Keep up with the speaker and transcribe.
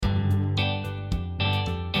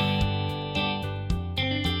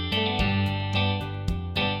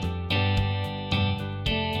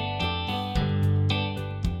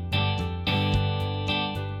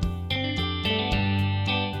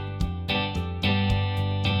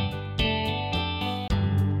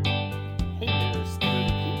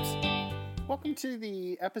Welcome to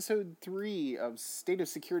the episode 3 of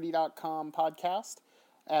stateofsecurity.com podcast.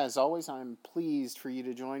 As always, I'm pleased for you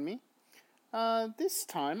to join me. This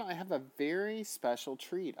time, I have a very special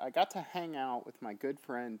treat. I got to hang out with my good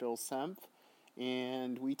friend Bill Senf,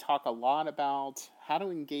 and we talk a lot about how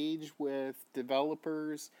to engage with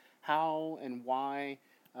developers, how and why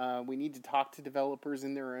we need to talk to developers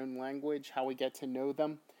in their own language, how we get to know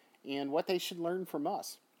them, and what they should learn from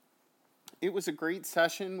us. It was a great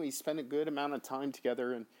session. We spent a good amount of time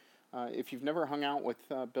together, and if you've never hung out with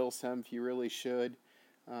Bill Senf, you really should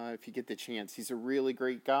if you get the chance. He's a really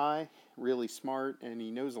great guy, really smart, and he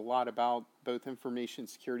knows a lot about both information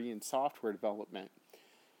security and software development.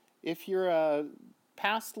 If you're a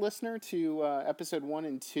past listener to episode 1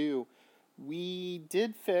 and 2, we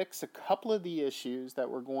did fix a couple of the issues that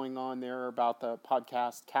were going on there about the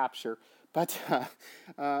podcast capture. But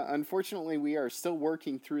unfortunately, we are still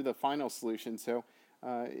working through the final solution. So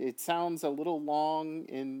it sounds a little long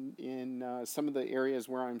in some of the areas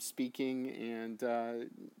where I'm speaking, and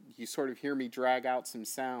you sort of hear me drag out some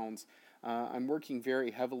sounds. I'm working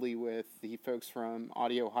very heavily with the folks from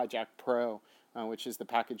Audio Hijack Pro, which is the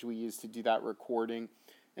package we use to do that recording.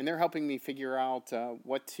 And they're helping me figure out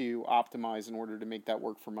what to optimize in order to make that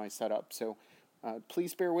work for my setup. So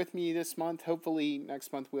please bear with me this month. Hopefully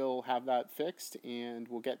next month we'll have that fixed and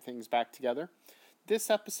we'll get things back together. This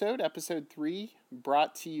episode 3,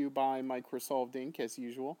 brought to you by Microsolve Inc. as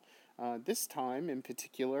usual. This time in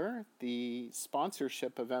particular, the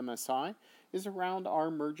sponsorship of MSI is around our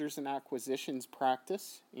mergers and acquisitions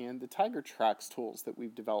practice and the TigerTracks tools that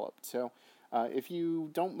we've developed. So if you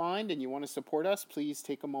don't mind and you want to support us, please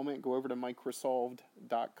take a moment, go over to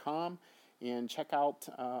Microsolve.com and check out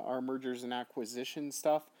our mergers and acquisition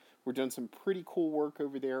stuff. We're doing some pretty cool work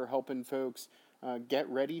over there, helping folks get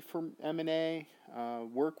ready for M&A,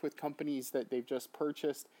 work with companies that they've just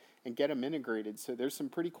purchased, and get them integrated. So there's some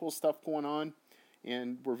pretty cool stuff going on,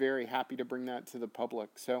 and we're very happy to bring that to the public.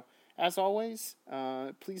 So as always,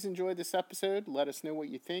 please enjoy this episode. Let us know what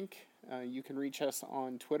you think. You can reach us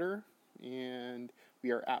on Twitter, and we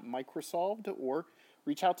are at Microsolved, or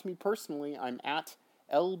reach out to me personally. I'm at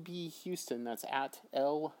LB Houston. That's at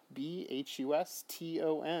LBHUSTON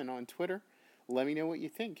on Twitter. Let me know what you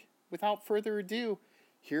think. Without further ado,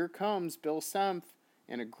 here comes Bill Senf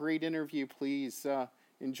and a great interview. Please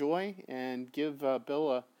enjoy and give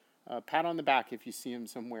Bill a pat on the back if you see him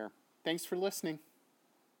somewhere. Thanks for listening.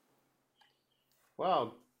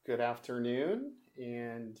 Well, good afternoon,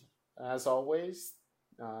 and as always,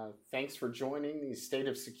 thanks for joining the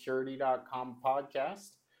stateofsecurity.com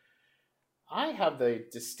podcast. I have the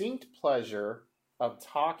distinct pleasure of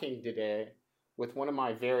talking today with one of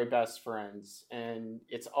my very best friends, and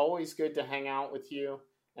it's always good to hang out with you,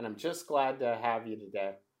 and I'm just glad to have you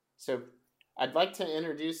today. So I'd like to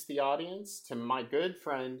introduce the audience to my good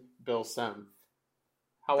friend, Bill Senf.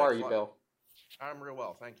 How are you, Bill? I'm real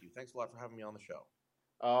well, thank you. Thanks a lot for having me on the show.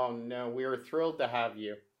 Oh, no, we are thrilled to have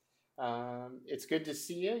you. It's good to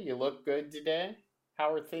see you. You look good today.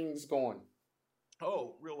 How are things going?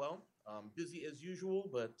 Oh, real well. Busy as usual,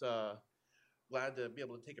 but glad to be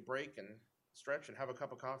able to take a break and stretch and have a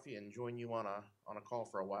cup of coffee and join you on a call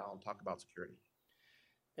for a while and talk about security.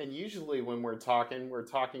 And usually when we're talking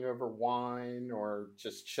over wine or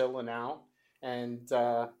just chilling out. And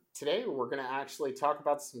today we're going to actually talk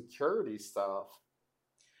about security stuff.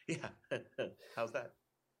 Yeah, how's that?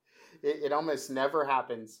 It almost never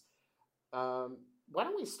happens. Why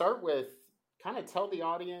don't we start with kind of tell the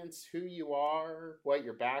audience who you are, what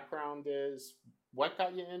your background is, what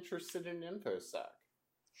got you interested in InfoSec?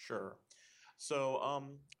 Sure. So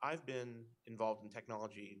I've been involved in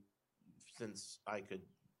technology since I could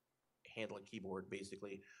handle a keyboard,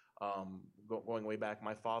 basically. Going way back,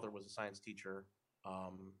 my father was a science teacher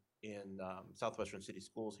in Southwestern City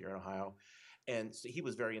Schools here in Ohio. And so he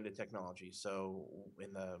was very into technology. So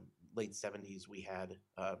in the late 70s, we had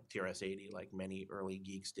TRS-80, like many early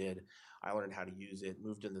geeks did. I learned how to use it,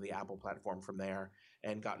 moved into the Apple platform from there,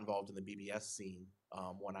 and got involved in the BBS scene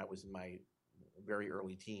when I was in my very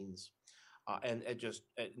early teens. And it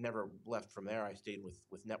never left from there. I stayed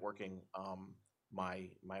with networking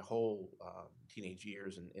my whole teenage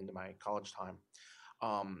years and into my college time.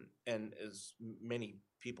 And as many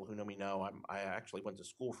people who know me know, I actually went to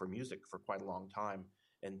school for music for quite a long time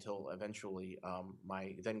until eventually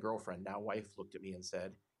my then girlfriend, now wife, looked at me and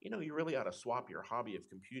said, you know, you really ought to swap your hobby of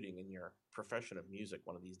computing and your profession of music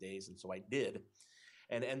one of these days. And so I did,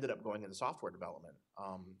 and ended up going into software development.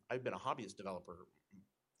 I've been a hobbyist developer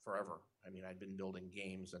forever. I mean, I'd been building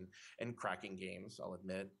games and cracking games, I'll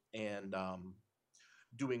admit, and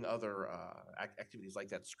doing other activities like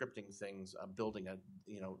that, scripting things, building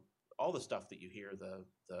all the stuff that you hear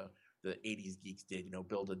the 80s geeks did,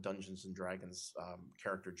 build a Dungeons and Dragons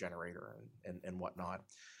character generator and whatnot.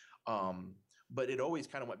 But it always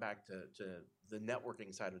kind of went back to the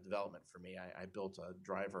networking side of development for me. I built a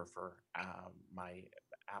driver for my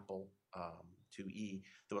Apple IIe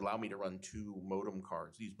that would allow me to run 2 modem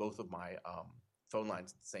cards, use both of my phone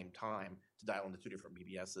lines at the same time to dial into 2 different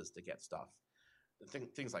BBSs to get stuff,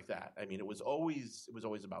 things like that. I mean, it was always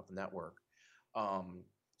about the network.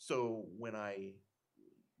 So when I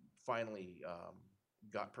finally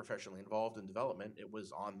got professionally involved in development, it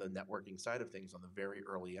was on the networking side of things on the very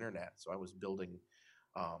early internet. So I was building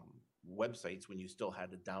websites when you still had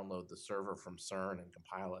to download the server from CERN and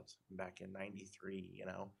compile it back in '93.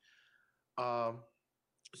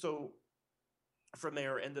 So from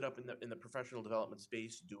there, ended up in the professional development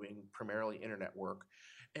space doing primarily internet work,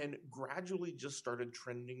 and gradually just started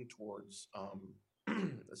trending towards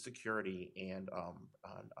security and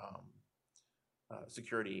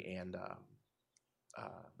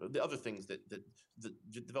the other things that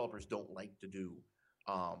the developers don't like to do,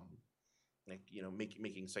 like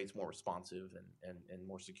making sites more responsive and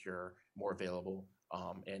more secure, more available,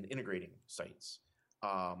 and integrating sites.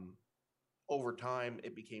 Over time,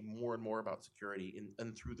 it became more and more about security,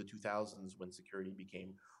 and through the 2000s, when security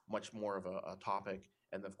became much more of a topic,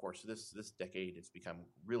 and of course this decade it's become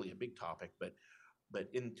really a big topic. But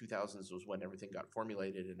in 2000s was when everything got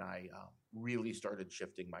formulated, and I really started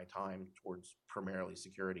shifting my time towards primarily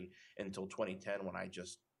security until 2010, when I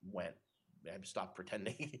stopped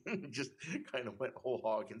pretending and just kind of went whole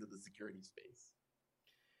hog into the security space.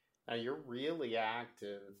 Now you're really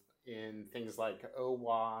active in things like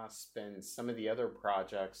OWASP and some of the other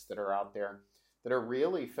projects that are out there that are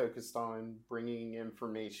really focused on bringing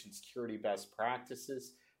information security best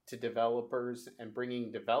practices to developers and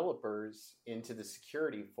bringing developers into the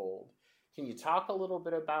security fold. Can you talk a little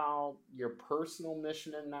bit about your personal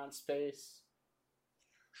mission in that space?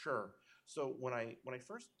 Sure. So when I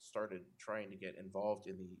first started trying to get involved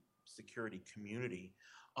in the security community,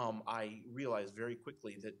 I realized very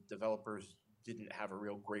quickly that developers didn't have a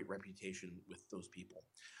real great reputation with those people.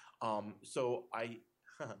 So I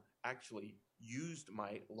actually used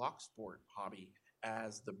my Locksport hobby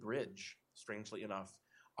as the bridge, strangely enough.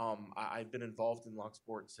 I've been involved in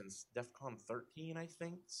Locksport since DEF CON 13, I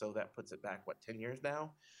think. So that puts it back, 10 years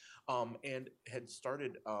now? And had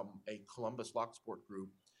started a Columbus Locksport group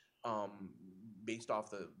based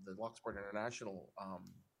off the Locksport International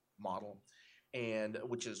model, and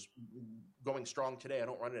which is going strong today. I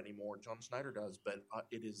don't run it anymore. John Snyder does, but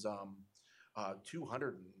it is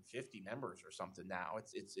 250 members or something now.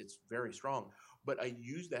 It's very strong. But I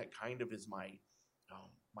use that kind of as my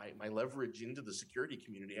leverage into the security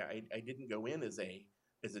community. I didn't go in as a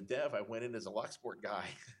dev. I went in as a Locksport guy,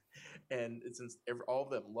 and since all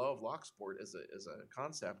of them love Locksport as a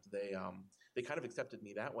concept, they kind of accepted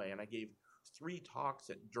me that way. And I gave 3 talks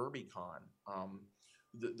at DerbyCon.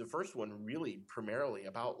 The first one really primarily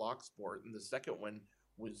about Locksport, and the second one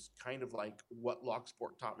was kind of like what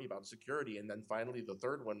Locksport taught me about security. And then finally, the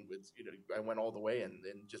third one was, I went all the way and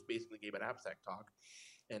just basically gave an AppSec talk.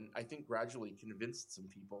 And I think gradually convinced some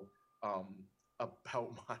people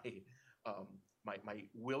about my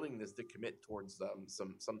willingness to commit towards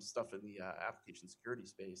some stuff in the application security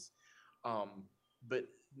space. But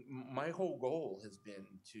my whole goal has been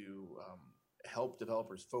to help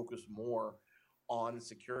developers focus more on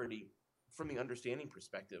security from the understanding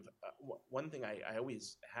perspective. One thing I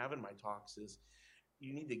always have in my talks is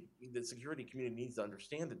the security community needs to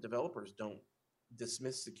understand that developers don't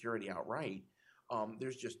dismiss security outright.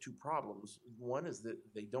 There's just 2 problems. One is that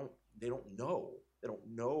they don't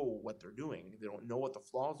know what they're doing. They don't know what the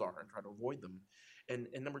flaws are and try to avoid them. And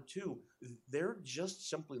number 2, they're just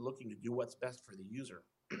simply looking to do what's best for the user.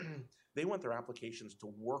 They want their applications to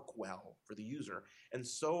work well for the user. And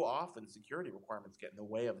so often security requirements get in the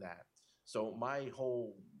way of that. So my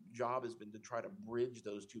whole job has been to try to bridge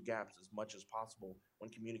those 2 gaps as much as possible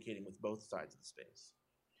when communicating with both sides of the space.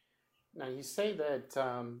 Now you say that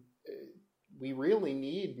we really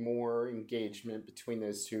need more engagement between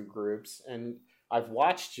those 2 groups. And I've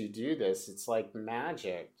watched you do this. It's like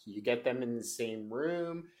magic. You get them in the same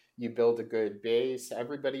room, you build a good base.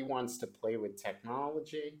 Everybody wants to play with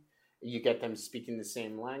technology. You get them speaking the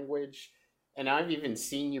same language. And I've even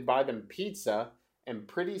seen you buy them pizza, and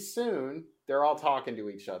pretty soon they're all talking to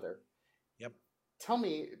each other. Yep. Tell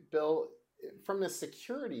me, Bill, from a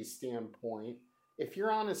security standpoint, if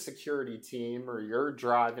you're on a security team or you're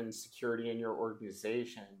driving security in your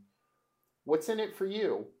organization, what's in it for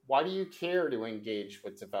you? Why do you care to engage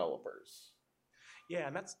with developers? Yeah,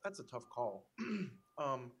 and that's a tough call.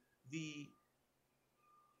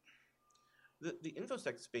 the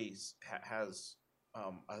InfoSec space has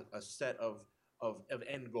a set of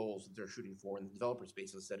end goals that they're shooting for, and the developer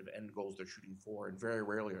space has a set of end goals they're shooting for, and very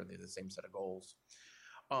rarely are they the same set of goals.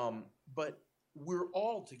 But we're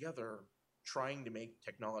all together trying to make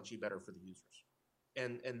technology better for the users,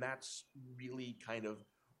 and that's really kind of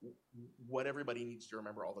what everybody needs to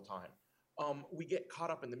remember all the time. We get caught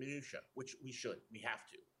up in the minutia, which we have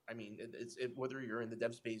to. I mean, whether you're in the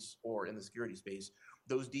dev space or in the security space,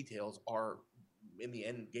 those details are in the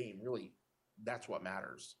end game really. That's what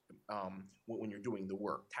matters when you're doing the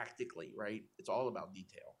work tactically, right? It's all about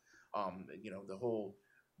detail. The whole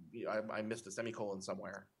I missed a semicolon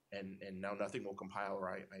somewhere, and now nothing will compile, or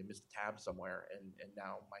I missed a tab somewhere, and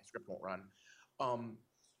now my script won't run.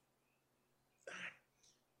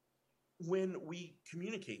 When we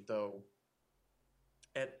communicate, though,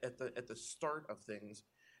 at the start of things,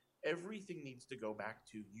 everything needs to go back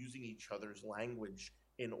to using each other's language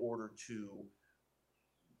in order to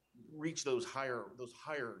reach those higher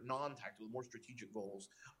non-tactical, more strategic goals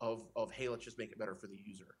of hey, let's just make it better for the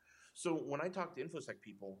user. So when I talk to InfoSec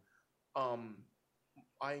people,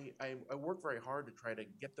 I work very hard to try to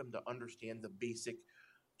get them to understand the basic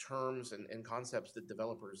terms and concepts that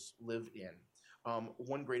developers live in.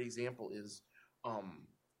 One great example is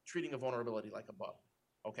treating a vulnerability like a bug.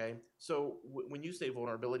 Okay, so when you say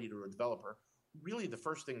vulnerability to a developer, really the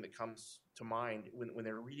first thing that comes to mind when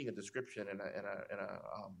they're reading a description in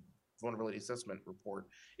a vulnerability assessment report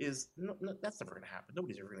is no, that's never going to happen.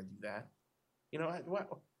 Nobody's ever going to do that.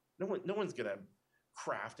 No one's going to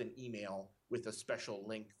craft an email with a special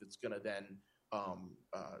link that's going to then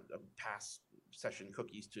pass session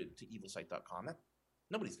cookies to evilsite.com.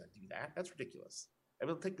 Nobody's going to do that. That's ridiculous.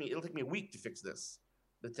 It'll take me a week to fix this,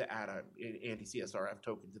 to add an anti-CSRF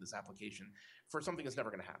token to this application for something that's never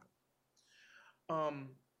going to happen.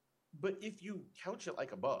 But if you couch it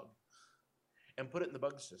like a bug and put it in the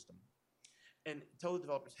bug system and tell the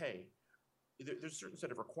developers, hey, there's a certain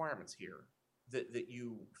set of requirements here that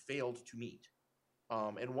you failed to meet.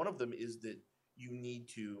 And one of them is that you need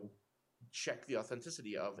to check the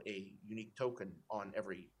authenticity of a unique token on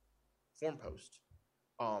every form post,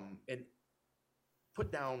 and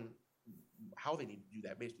put down how they need to do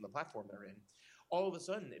that based on the platform they're in. All of a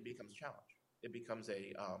sudden, it becomes a challenge. It becomes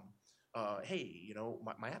a, hey,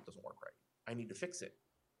 my app doesn't work right. I need to fix it.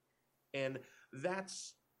 And that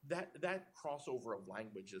crossover of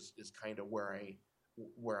language is kind of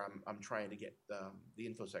where I'm trying to get the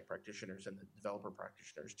InfoSec practitioners and the developer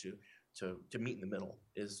practitioners to meet in the middle.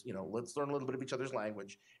 Is let's learn a little bit of each other's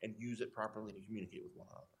language and use it properly to communicate with one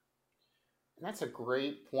another. And that's a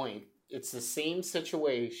great point. It's the same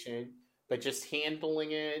situation, but just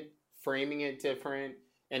handling it, framing it different,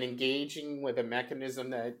 and engaging with a mechanism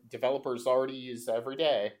that developers already use every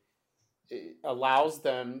day. It allows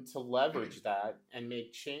them to leverage that and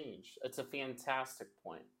make change. It's a fantastic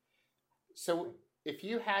point. So if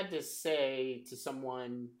you had to say to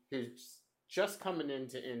someone who's just coming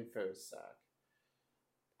into InfoSec,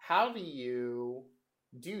 how do you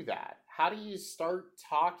do that? How do you start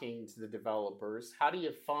talking to the developers? How do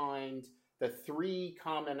you find the 3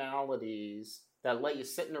 commonalities that let you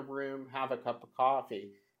sit in a room, have a cup of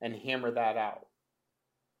coffee, and hammer that out?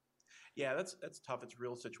 Yeah, that's tough. It's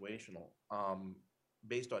real situational,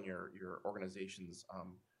 based on your organization's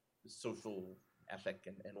social ethic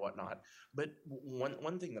and whatnot. But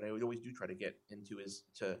one thing that I always do try to get into is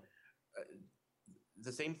to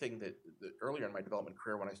the same thing that earlier in my development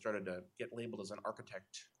career, when I started to get labeled as an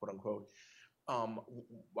architect, quote unquote,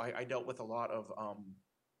 I dealt with a lot of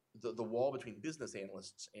the wall between business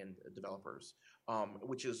analysts and developers,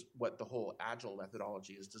 which is what the whole agile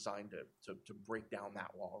methodology is designed to break down that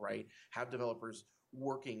wall, right? Have developers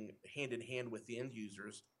working hand in hand with the end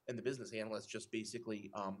users, and the business analysts just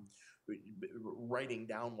basically writing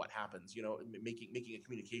down what happens, making a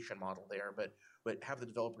communication model there, but have the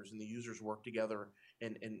developers and the users work together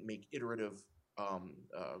and make iterative,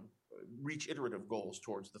 reach iterative goals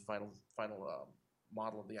towards the final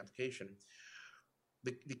model of the application.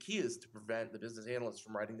 The key is to prevent the business analysts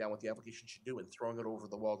from writing down what the application should do and throwing it over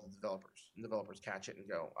the wall to the developers. And developers catch it and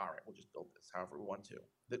go, all right, we'll just build this however we want to,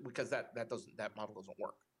 because that model doesn't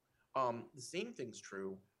work. The same thing's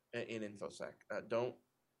true in InfoSec.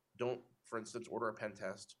 Don't, for instance, order a pen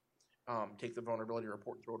test, take the vulnerability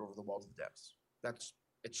report and throw it over the wall to the devs.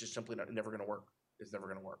 It's just simply never going to work. It's never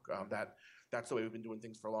going to work. That's the way we've been doing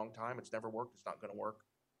things for a long time. It's never worked. It's not going to work.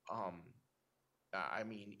 I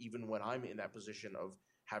mean, even when I'm in that position of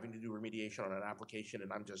having to do remediation on an application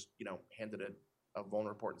and I'm just, handed a vuln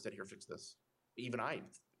report and said, here, fix this. Even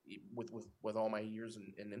with all my years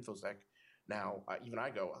in InfoSec now, even I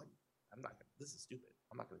go, this is stupid.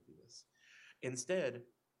 I'm not going to do this. Instead,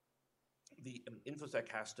 the InfoSec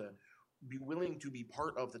has to be willing to be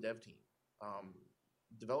part of the dev team.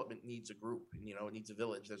 Development needs a group, and it needs a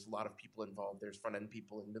village. There's a lot of people involved. There's front end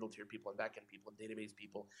people and middle tier people and back end people and database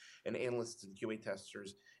people and analysts and QA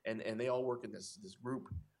testers, and they all work in this group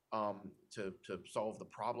to solve the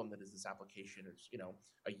problem that is this application. It's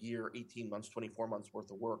a year, 18 months, 24 months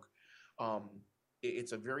worth of work.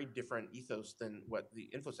 It's a very different ethos than what the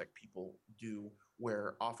InfoSec people do,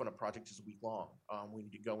 where often a project is a week long. We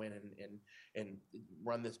need to go in and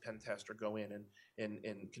run this pen test, or go in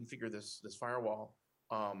and configure this firewall.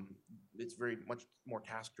 It's very much more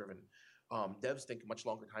task driven. Devs think much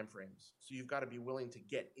longer time frames, so you've got to be willing to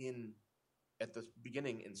get in at the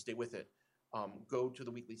beginning and stay with it. Go to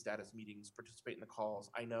the weekly status meetings, participate in the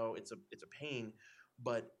calls. I know it's a pain,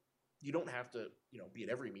 but you don't have to be at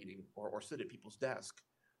every meeting or sit at people's desk,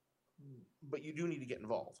 but you do need to get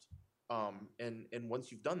involved. And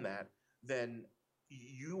once you've done that, then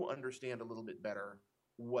you understand a little bit better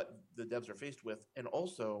what the devs are faced with, and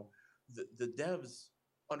also the devs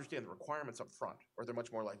understand the requirements up front, or they're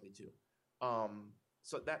much more likely to.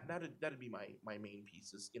 So that'd be my main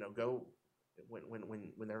piece is go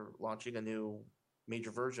when they're launching a new major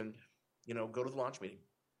version, go to the launch meeting,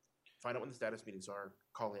 find out when the status meetings are,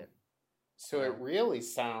 call in. So it really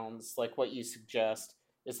sounds like what you suggest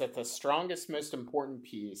is that the strongest, most important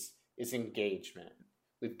piece is engagement.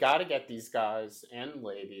 We've got to get these guys and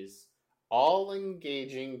ladies all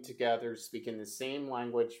engaging together, speaking the same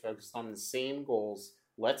language, focused on the same goals.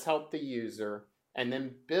 Let's help the user, and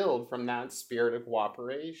then build from that spirit of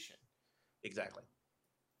cooperation. Exactly.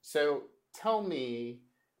 So tell me,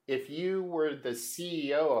 if you were the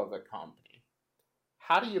CEO of a company,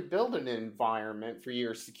 how do you build an environment for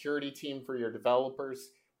your security team, for your developers,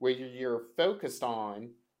 where you're focused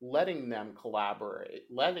on letting them collaborate,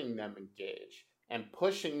 letting them engage, and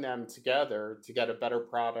pushing them together to get a better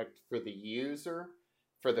product for the user,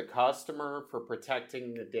 for the customer, for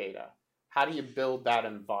protecting the data? How do you build that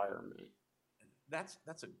environment? That's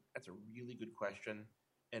a really good question,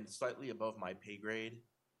 and slightly above my pay grade.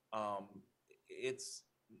 There's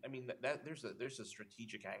a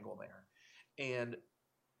strategic angle there, and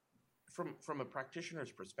from a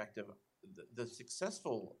practitioner's perspective, the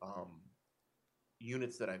successful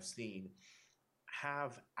units that I've seen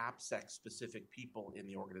have AppSec specific people in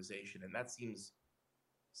the organization, and that seems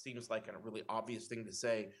like a really obvious thing to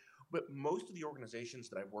say, but most of the organizations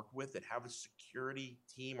that I've worked with that have a security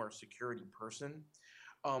team or security person,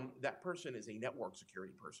 that person is a network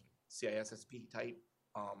security person, CISSP type,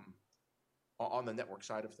 on the network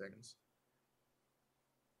side of things.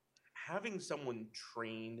 Having someone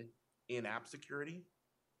trained in app security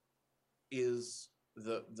is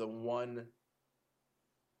the one,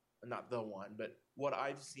 not the one, but what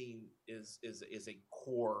I've seen is a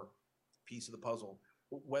core piece of the puzzle.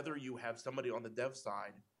 Whether you have somebody on the dev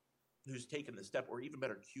side who's taken the step, or even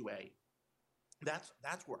better, QA, that's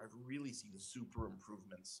where I've really seen the super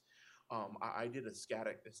improvements. I did a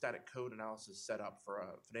static code analysis setup for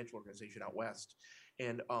a financial organization out west,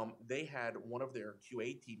 and they had one of their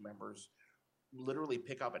QA team members literally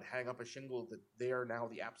pick up and hang up a shingle that they are now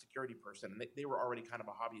the app security person. And they were already kind of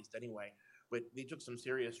a hobbyist anyway, but they took some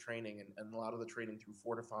serious training and a lot of the training through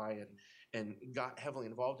Fortify and got heavily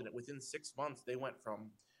involved in it. Within 6 months, they went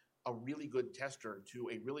from a really good tester to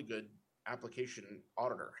a really good application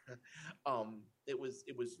auditor. It was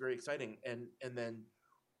very exciting, and then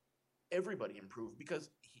everybody improved because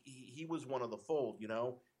he was one of the fold.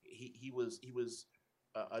 He was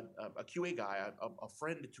a QA guy, a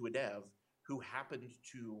friend to a dev who happened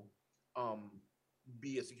to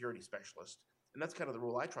be a security specialist, and that's kind of the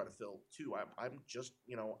role I try to fill too. I'm just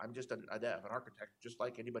a dev, an architect, just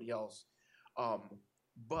like anybody else,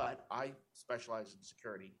 but I specialize in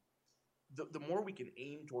security. The more we can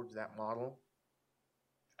aim towards that model,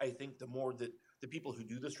 I think the more that the people who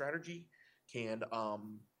do the strategy can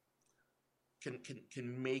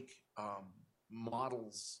make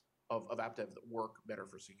models of app dev that work better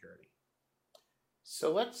for security.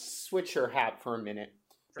 So let's switch your hat for a minute,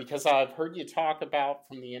 Sure. because I've heard you talk about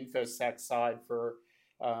from the InfoSec side for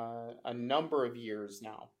a number of years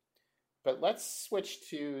now. But let's switch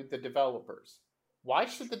to the developers. Why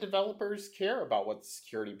should the developers care about what the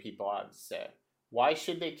security people have to say? Why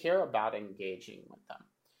should they care about engaging with them?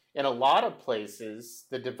 In a lot of places,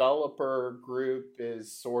 the developer group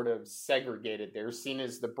is sort of segregated. They're seen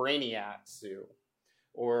as the brainiacs,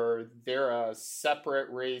 or they're a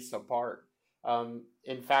separate race apart.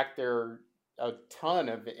 In fact, there are a ton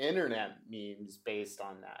of internet memes based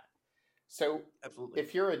on that. So Absolutely.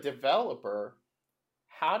 If you're a developer,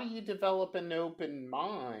 how do you develop an open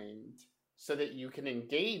mind so that you can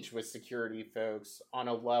engage with security folks on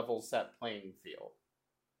a level set playing field?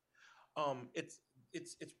 It's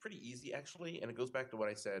it's pretty easy actually, and it goes back to what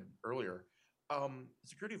I said earlier.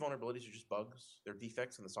 Security vulnerabilities are just bugs. They're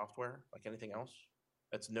defects in the software, like anything else.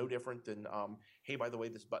 That's no different than, hey, by the way,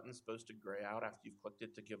 this button's supposed to gray out after you've clicked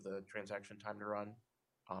it to give the transaction time to run,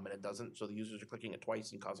 and it doesn't. So the users are clicking it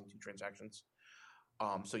twice and causing two transactions.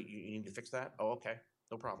 So you need to fix that. Oh, okay,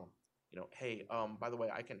 no problem. Hey, by the way,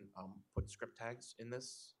 I can put script tags in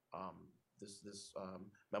this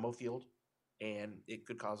memo field, and it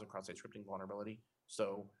could cause a cross-site scripting vulnerability.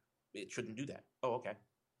 So it shouldn't do that. Oh, okay,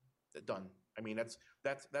 done. I mean, that's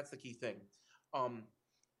the key thing.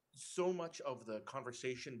 So much of the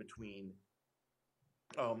conversation between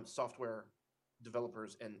software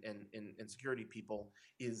developers and security people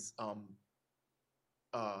is uh,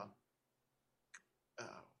 uh,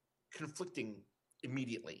 conflicting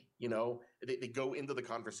immediately. They go into the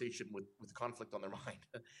conversation with conflict on their mind.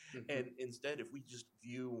 Mm-hmm. And instead, if we just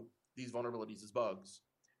view these vulnerabilities as bugs,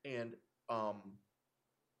 and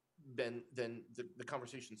then the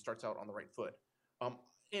conversation starts out on the right foot.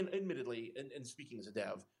 And admittedly, and speaking as a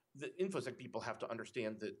dev, the InfoSec people have to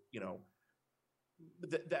understand that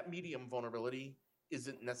that medium vulnerability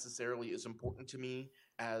isn't necessarily as important to me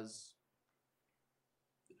as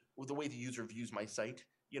the way the user views my site.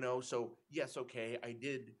 So yes, okay, I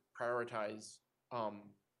did prioritize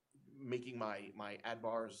making my ad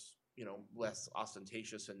bars less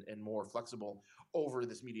ostentatious and more flexible over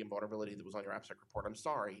this medium vulnerability that was on your AppSec report. I'm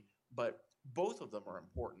sorry, but both of them are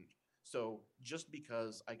important. So just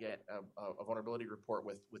because I get a vulnerability report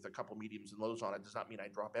with a couple mediums and lows on it does not mean I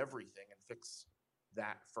drop everything and fix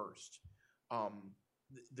that first.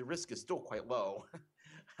 The risk is still quite low,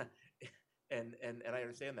 and I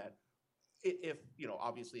understand that. If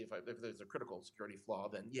obviously if there's a critical security flaw,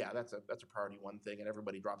 then yeah, that's a priority one thing, and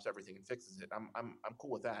everybody drops everything and fixes it. I'm cool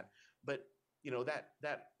with that. But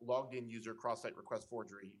that logged in user cross-site request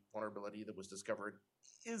forgery vulnerability that was discovered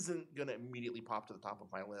isn't going to immediately pop to the top of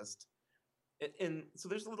my list. And so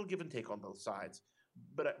there's a little give and take on both sides.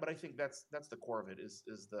 But I think that's the core of it is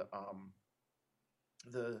the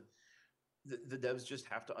devs just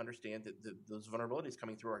have to understand that those vulnerabilities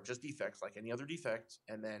coming through are just defects like any other defect,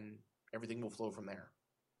 and then everything will flow from there.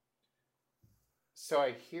 So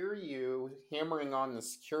I hear you hammering on the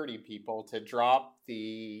security people to drop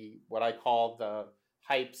what I call the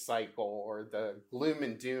hype cycle or the gloom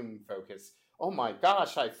and doom focus. Oh my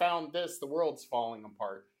gosh, I found this, the world's falling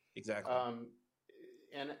apart. Exactly.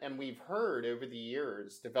 And we've heard over the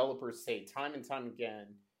years developers say time and time again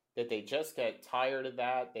that they just get tired of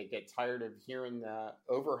that. They get tired of hearing the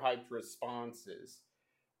overhyped responses.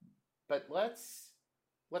 But let's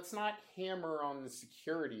not hammer on the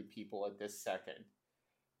security people at this second.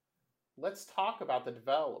 Let's talk about the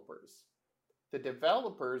developers. The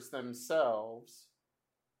developers themselves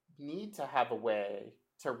need to have a way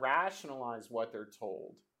to rationalize what they're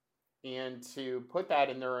told and to put that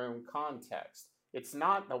in their own context. It's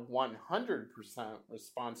not the 100%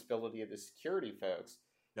 responsibility of the security folks.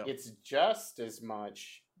 No. It's just as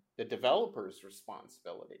much the developer's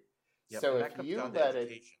responsibility. Yep. So if you let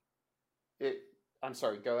I'm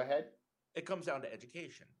sorry, go ahead. It comes down to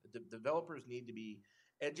education. The developers need to be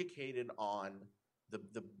educated on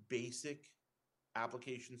the basic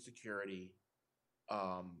application security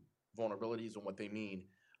vulnerabilities and what they mean.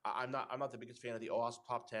 I'm not the biggest fan of the OWASP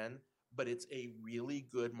Top 10, but it's a really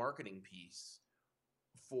good marketing piece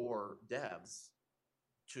for devs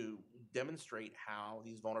to demonstrate how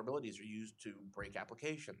these vulnerabilities are used to break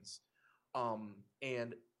applications.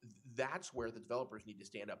 And that's where the developers need to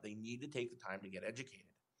stand up. They need to take the time to get educated.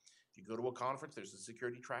 If you go to a conference, there's a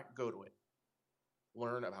security track, go to it.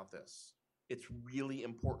 Learn about this. It's really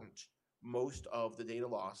important. Most of the data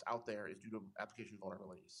loss out there is due to application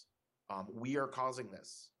vulnerabilities. We are causing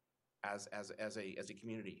this as a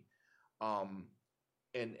community. And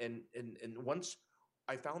once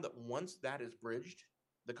I found that once that is bridged,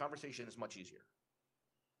 the conversation is much easier.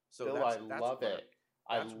 So Bill, I love it.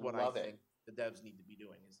 That's what I think the devs need to be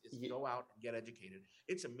doing is go out and get educated.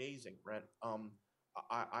 It's amazing, Brent.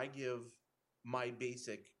 I give my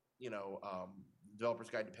basic, developer's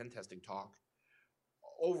guide to pen testing talk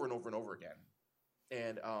over and over and over again.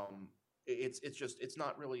 And it's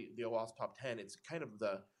not really the OWASP Top 10. It's kind of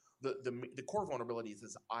the core vulnerabilities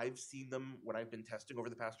as I've seen them when I've been testing over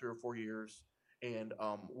the past 3 or 4 years, and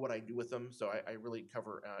what I do with them. So I really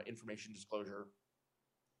cover information disclosure,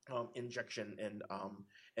 injection,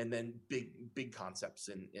 and then big concepts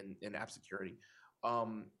in app security,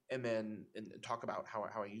 and then talk about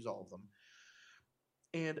how I use all of them.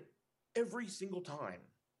 And every single time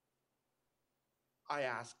I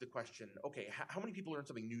ask the question, okay, how many people learned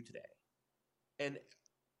something new today? And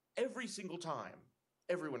every single time,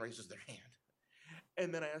 everyone raises their hand.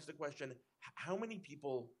 And then I ask the question, how many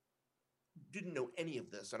people didn't know any of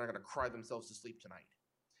this and are going to cry themselves to sleep tonight?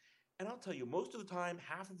 And I'll tell you, most of the time,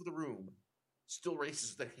 half of the room still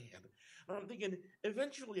raises their hand. And I'm thinking,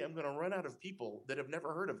 eventually I'm going to run out of people that have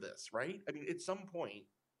never heard of this, right? I mean, at some point,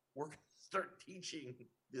 we're going to start teaching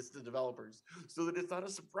this to developers so that it's not a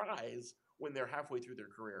surprise when they're halfway through their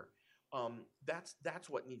career. That's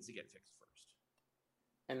what needs to get fixed first.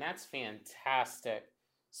 And that's fantastic.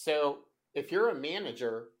 So if you're a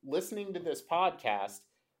manager listening to this podcast,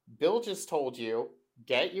 Bill just told you,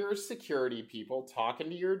 get your security people talking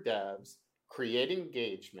to your devs, create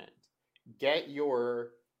engagement, get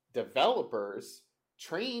your developers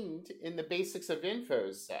trained in the basics of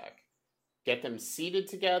InfoSec, get them seated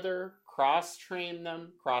together, cross-train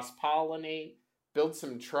them, cross-pollinate, build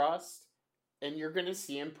some trust, and you're going to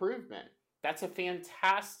see improvement. That's a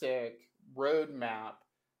fantastic roadmap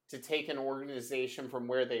to take an organization from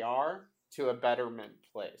where they are to a betterment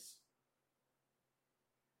place.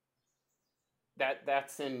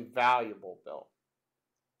 That's invaluable, Bill.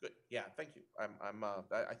 Good. Yeah, thank you.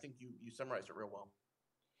 I think you summarized it real well.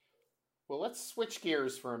 Well, let's switch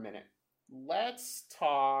gears for a minute. Let's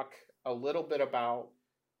talk a little bit about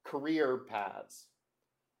career paths.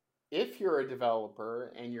 If you're a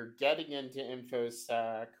developer and you're getting into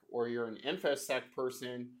InfoSec, or you're an InfoSec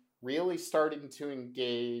person really starting to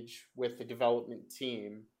engage with the development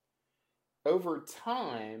team, over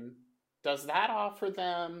time, does that offer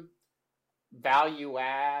them value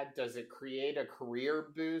add? Does it create a career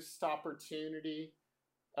boost opportunity?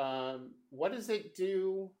 What does it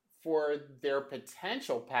do for their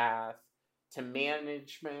potential path to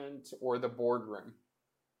management or the boardroom?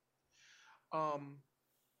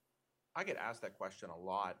 I get asked that question a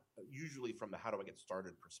lot, usually from the how do I get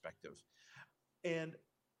started perspective. And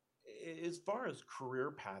as far as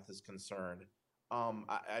career path is concerned,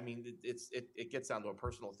 I mean, it gets down to a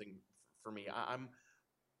personal thing for me. I'm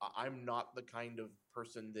not the kind of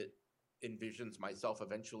person that envisions myself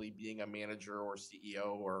eventually being a manager or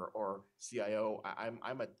CEO or CIO.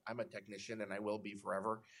 I'm a technician, and I will be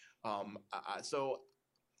forever. So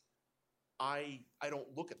I don't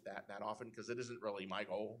look at that often because it isn't really my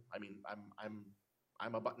goal. I mean,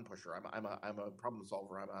 I'm a button pusher. I'm a problem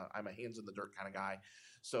solver. I'm a hands in the dirt kind of guy.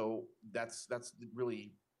 So that's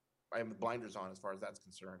really, I have the blinders on as far as that's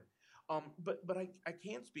concerned. But I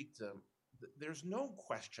can speak to. There's no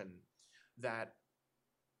question that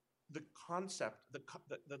the concept,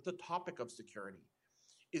 the topic of security,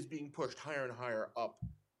 is being pushed higher and higher up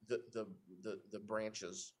the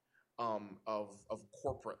branches of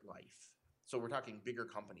corporate life. So we're talking bigger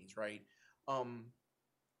companies, right?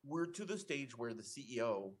 We're to the stage where the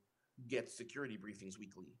CEO gets security briefings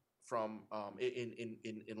weekly from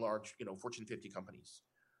in large, Fortune 50 companies,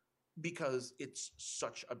 because it's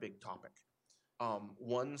such a big topic.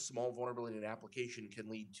 One small vulnerability in an application can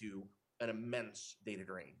lead to an immense data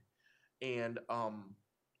drain, and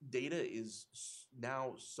data is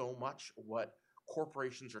now so much what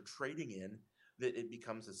corporations are trading in that it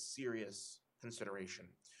becomes a serious consideration.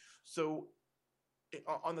 So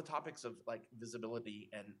on the topics of like visibility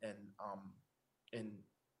and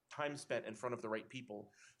time spent in front of the right people,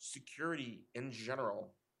 security in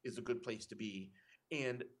general is a good place to be.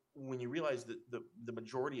 And when you realize that the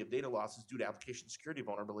majority of data loss is due to application security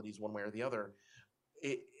vulnerabilities one way or the other,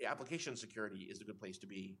 application security is a good place to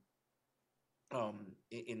be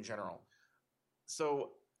in general.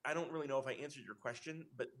 So I don't really know if I answered your question,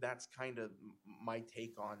 but that's kind of my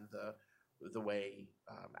take on the way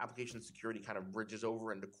application security kind of bridges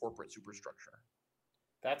over into corporate superstructure.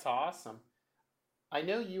 That's awesome. I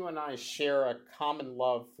know you and I share a common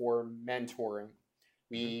love for mentoring.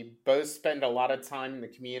 We both spend a lot of time in the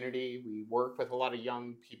community. We work with a lot of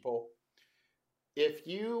young people. If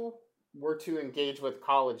you were to engage with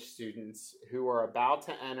college students who are about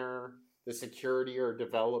to enter the security or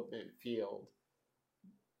development field,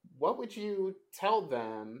 what would you tell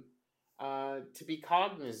them to be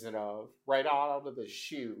cognizant of right out of the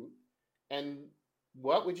chute? And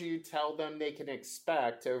what would you tell them they can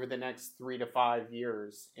expect over the next 3 to 5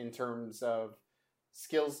 years in terms of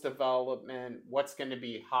skills development? What's going to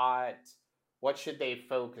be hot? What should they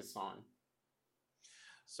focus on?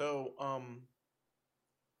 So,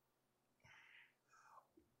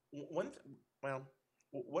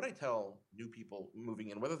 what I tell new people moving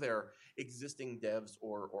in, whether they're existing devs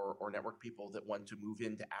or network people that want to move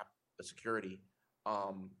into app security,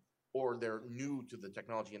 or they're new to the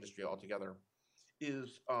technology industry altogether,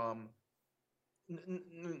 is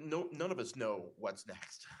No, none of us know what's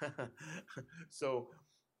next. So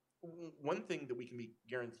one thing that we can be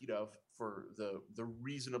guaranteed of for the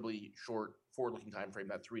reasonably short forward-looking time frame,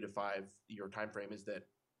 that 3 to 5 year time frame, is that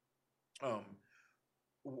um,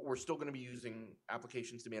 we're still going to be using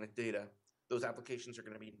applications to manage data. Those applications are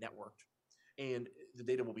going to be networked, and the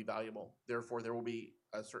data will be valuable. Therefore, there will be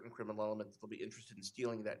a certain criminal element that will be interested in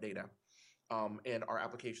stealing that data, and our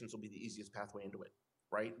applications will be the easiest pathway into it.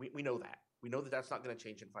 Right? We know that. We know that that's not going to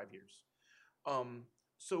change in 5 years. Um,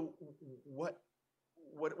 so what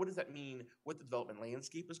does that mean? What the development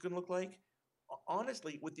landscape is going to look like?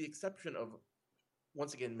 Honestly, with the exception of,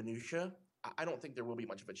 once again, minutia, I don't think there will be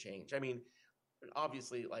much of a change. I mean,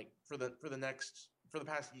 obviously, like for the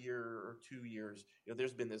past year or 2 years,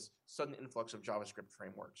 there's been this sudden influx of JavaScript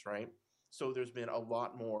frameworks, right? So there's been a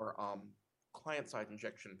lot more client-side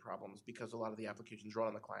injection problems because a lot of the applications run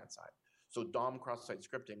on the client side. So DOM cross-site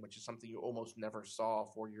scripting, which is something you almost never saw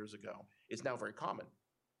 4 years ago, is now very common,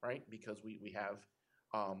 right? Because we have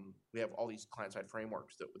all these client-side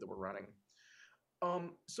frameworks that we're running.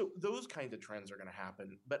 So those kinds of trends are going to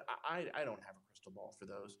happen, but I don't have a crystal ball for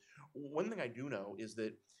those. One thing I do know is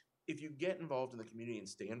that if you get involved in the community and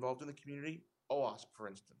stay involved in the community, OWASP, for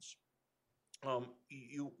instance,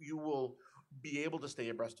 you will be able to stay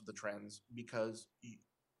abreast of the trends because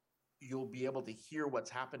you'll be able to hear what's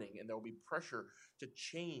happening, and there will be pressure to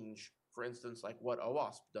change, for instance, like what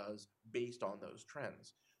OWASP does based on those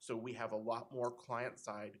trends. So we have a lot more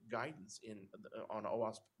client-side guidance on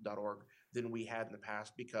OWASP.org than we had in the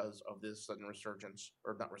past because of this sudden resurgence,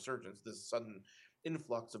 or not resurgence, this sudden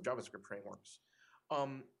influx of JavaScript frameworks.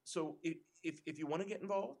 So if you want to get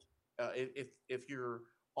involved, if you're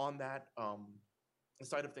on that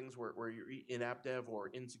side of things where you're in app dev or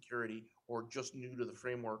in security or just new to the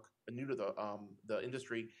framework, new to the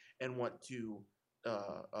industry, and want to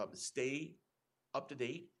stay up to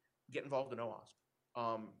date, get involved in OWASP.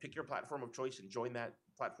 Pick your platform of choice and join that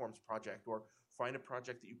platform's project, or find a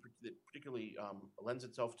project that particularly lends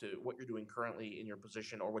itself to what you're doing currently in your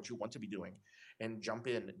position or what you want to be doing, and jump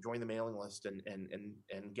in, join the mailing list, and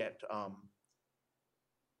get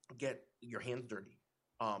your hands dirty,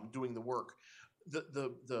 doing the work.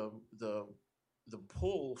 The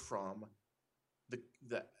pull from the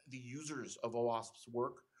users of OWASP's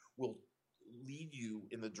work will lead you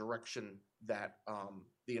in the direction that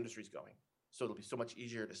the industry's going. So it'll be so much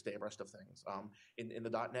easier to stay abreast of things. In the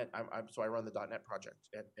 .NET, I run the .NET project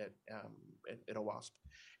at OWASP,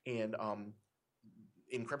 and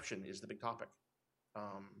encryption is the big topic.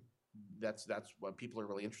 That's what people are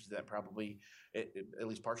really interested in, probably at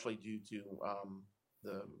least partially due to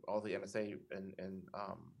all the NSA and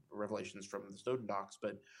revelations from the Snowden docs,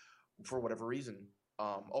 but for whatever reason,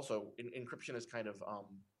 also encryption is kind of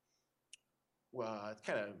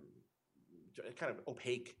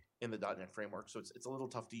opaque in the .NET framework, so it's a little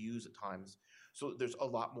tough to use at times. So there's a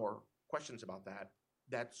lot more questions about that.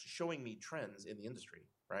 That's showing me trends in the industry,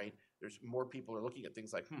 right? There's more people are looking at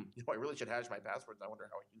things like, I really should hash my passwords. I wonder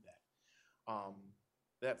how I do that.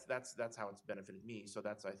 That's how it's benefited me. So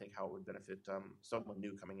that's, I think, how it would benefit someone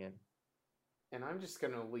new coming in. And I'm just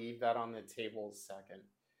going to leave that on the table a second,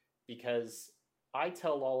 because I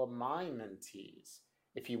tell all of my mentees,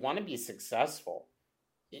 if you want to be successful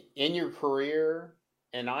in your career,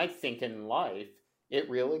 and I think in life, it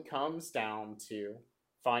really comes down to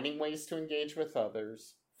finding ways to engage with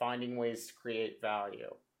others, finding ways to create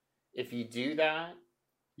value. If you do that,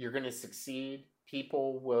 you're going to succeed.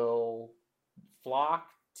 People will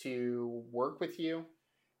flock to work with you.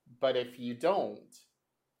 But if you don't,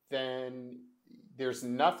 then there's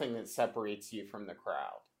nothing that separates you from the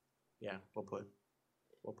crowd. Yeah, well put.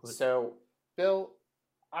 So, Bill,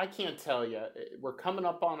 I can't tell you, we're coming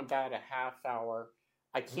up on about a half hour.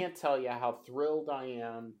 I can't tell you how thrilled I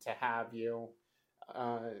am to have you.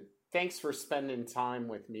 Thanks for spending time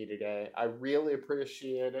with me today. I really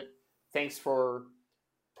appreciate it. Thanks for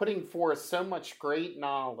putting forth so much great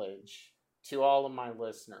knowledge to all of my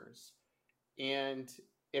listeners. And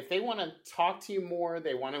if they want to talk to you more,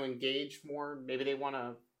 they want to engage more, maybe they want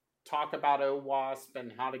to talk about OWASP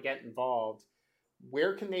and how to get involved,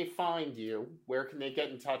 where can they find you? Where can they get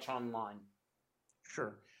in touch online?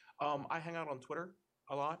 Sure. I hang out on Twitter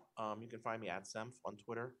a lot. You can find me at Semph on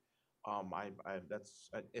Twitter. I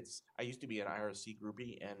used to be an IRC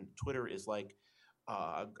groupie, and Twitter is like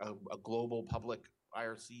a global public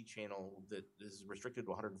IRC channel that is restricted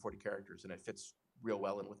to 140 characters, and it fits real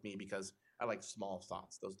well in with me because I like small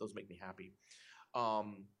thoughts. Those make me happy.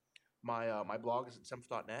 My blog is at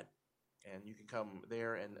semph.net, and you can come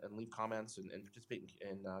there and leave comments and participate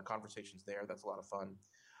in conversations there. That's a lot of fun.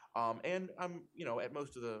 And I'm at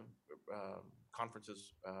most of the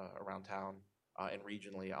conferences around town and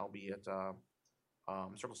regionally. I'll be at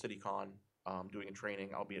Circle City Con doing a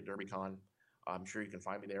training. I'll be at DerbyCon. I'm sure you can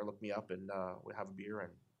find me there. Look me up, and we'll have a beer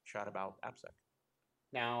and chat about AppSec.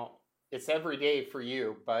 Now, it's every day for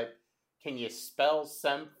you, but can you spell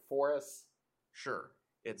SEMP for us? Sure.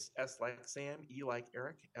 It's S like Sam, E like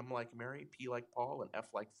Eric, M like Mary, P like Paul, and F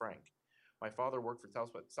like Frank. My father worked for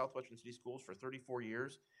Southwestern City Schools for 34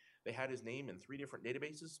 years. They had his name in 3 different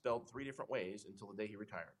databases, spelled 3 different ways until the day he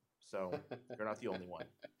retired. So you're not the only one.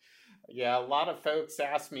 Yeah, a lot of folks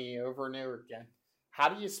ask me over and over again, how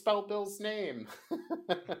do you spell Bill's name?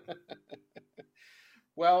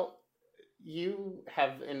 Well, you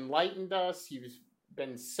have enlightened us. You've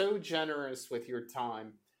been so generous with your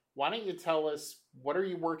time. Why don't you tell us, what are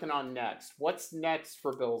you working on next? What's next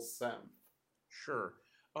for Bill's Sim? Sure.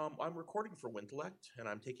 I'm recording for Wintellect, and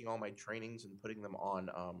I'm taking all my trainings and putting them on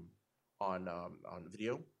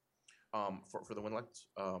video for the Wintellect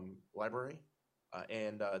library.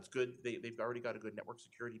 And it's good. They've already got a good network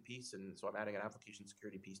security piece, and so I'm adding an application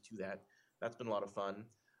security piece to that. That's been a lot of fun.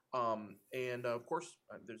 And of course,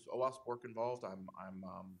 there's a lot of work involved.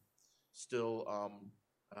 I'm still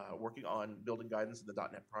working on building guidance in the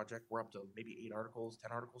 .NET project. We're up to maybe 8 articles,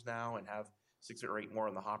 10 articles now, and have 6 or 8 more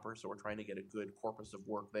in the hopper. So we're trying to get a good corpus of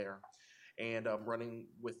work there. And I'm running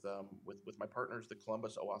with my partners, the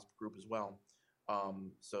Columbus OWASP group as well.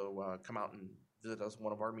 So come out and visit us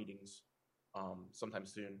one of our meetings sometime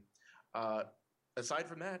soon. Aside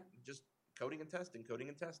from that, just coding and testing,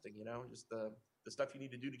 just the stuff you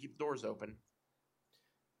need to do to keep the doors open.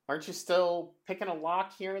 Aren't you still picking a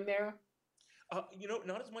lock here and there?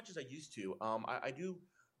 Not as much as I used to. I do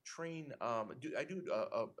train. I do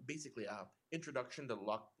basically a introduction to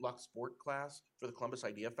Lock Sport class for the Columbus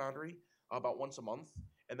Idea Foundry about once a month,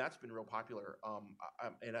 and that's been real popular. I'm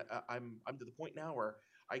to the point now where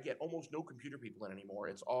I get almost no computer people in anymore.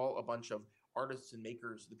 It's all a bunch of artists and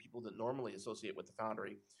makers, the people that normally associate with the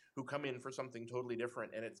Foundry, who come in for something totally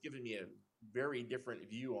different, and it's given me a very different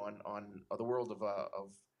view on the world of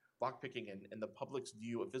lockpicking and the public's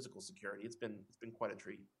view of physical security. It's been quite a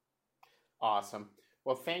treat. Awesome.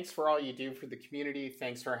 Well, thanks for all you do for the community.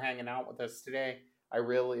 Thanks for hanging out with us today. I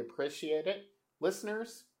really appreciate it.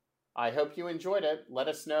 Listeners, I hope you enjoyed it. Let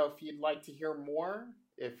us know if you'd like to hear more,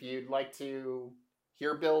 if you'd like to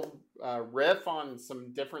hear Bill riff on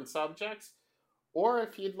some different subjects, or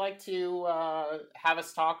if you'd like to have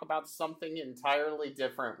us talk about something entirely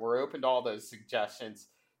different. We're open to all those suggestions.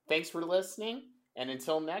 Thanks for listening, and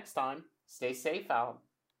until next time, stay safe out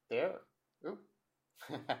there.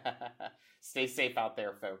 Stay safe out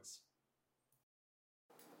there, folks.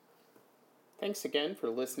 Thanks again for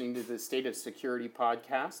listening to the State of Security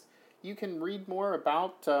podcast. You can read more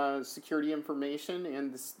about security information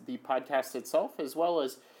and the podcast itself, as well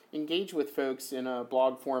as engage with folks in a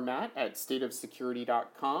blog format at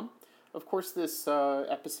stateofsecurity.com. Of course, this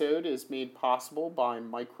episode is made possible by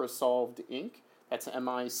Microsolved Inc. That's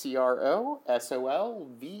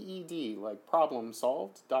MICROSOLVED, like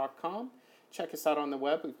problemsolved.com. Check us out on the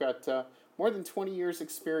web. We've got more than 20 years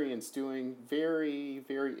experience doing very,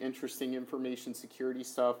 very interesting information security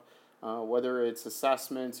stuff, whether it's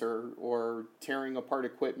assessments or tearing apart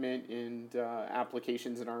equipment and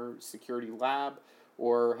applications in our security lab,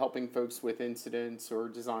 or helping folks with incidents or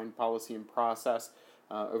design policy and process.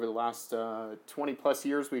 Over the last 20 plus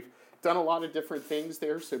years, we've done a lot of different things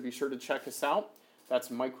there, so be sure to check us out. That's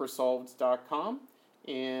Microsolved.com.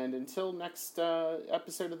 And until next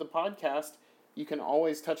episode of the podcast, you can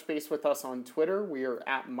always touch base with us on Twitter. We are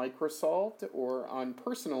at Microsolved, or on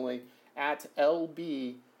personally at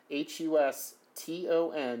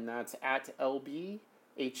LBHUSTON. That's at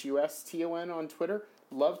LBHUSTON on Twitter.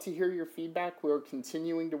 Love to hear your feedback. We're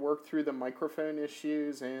continuing to work through the microphone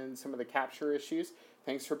issues and some of the capture issues.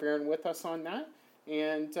 Thanks for bearing with us on that.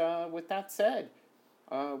 And with that said,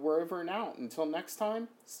 we're over and out. Until next time,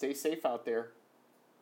 stay safe out there.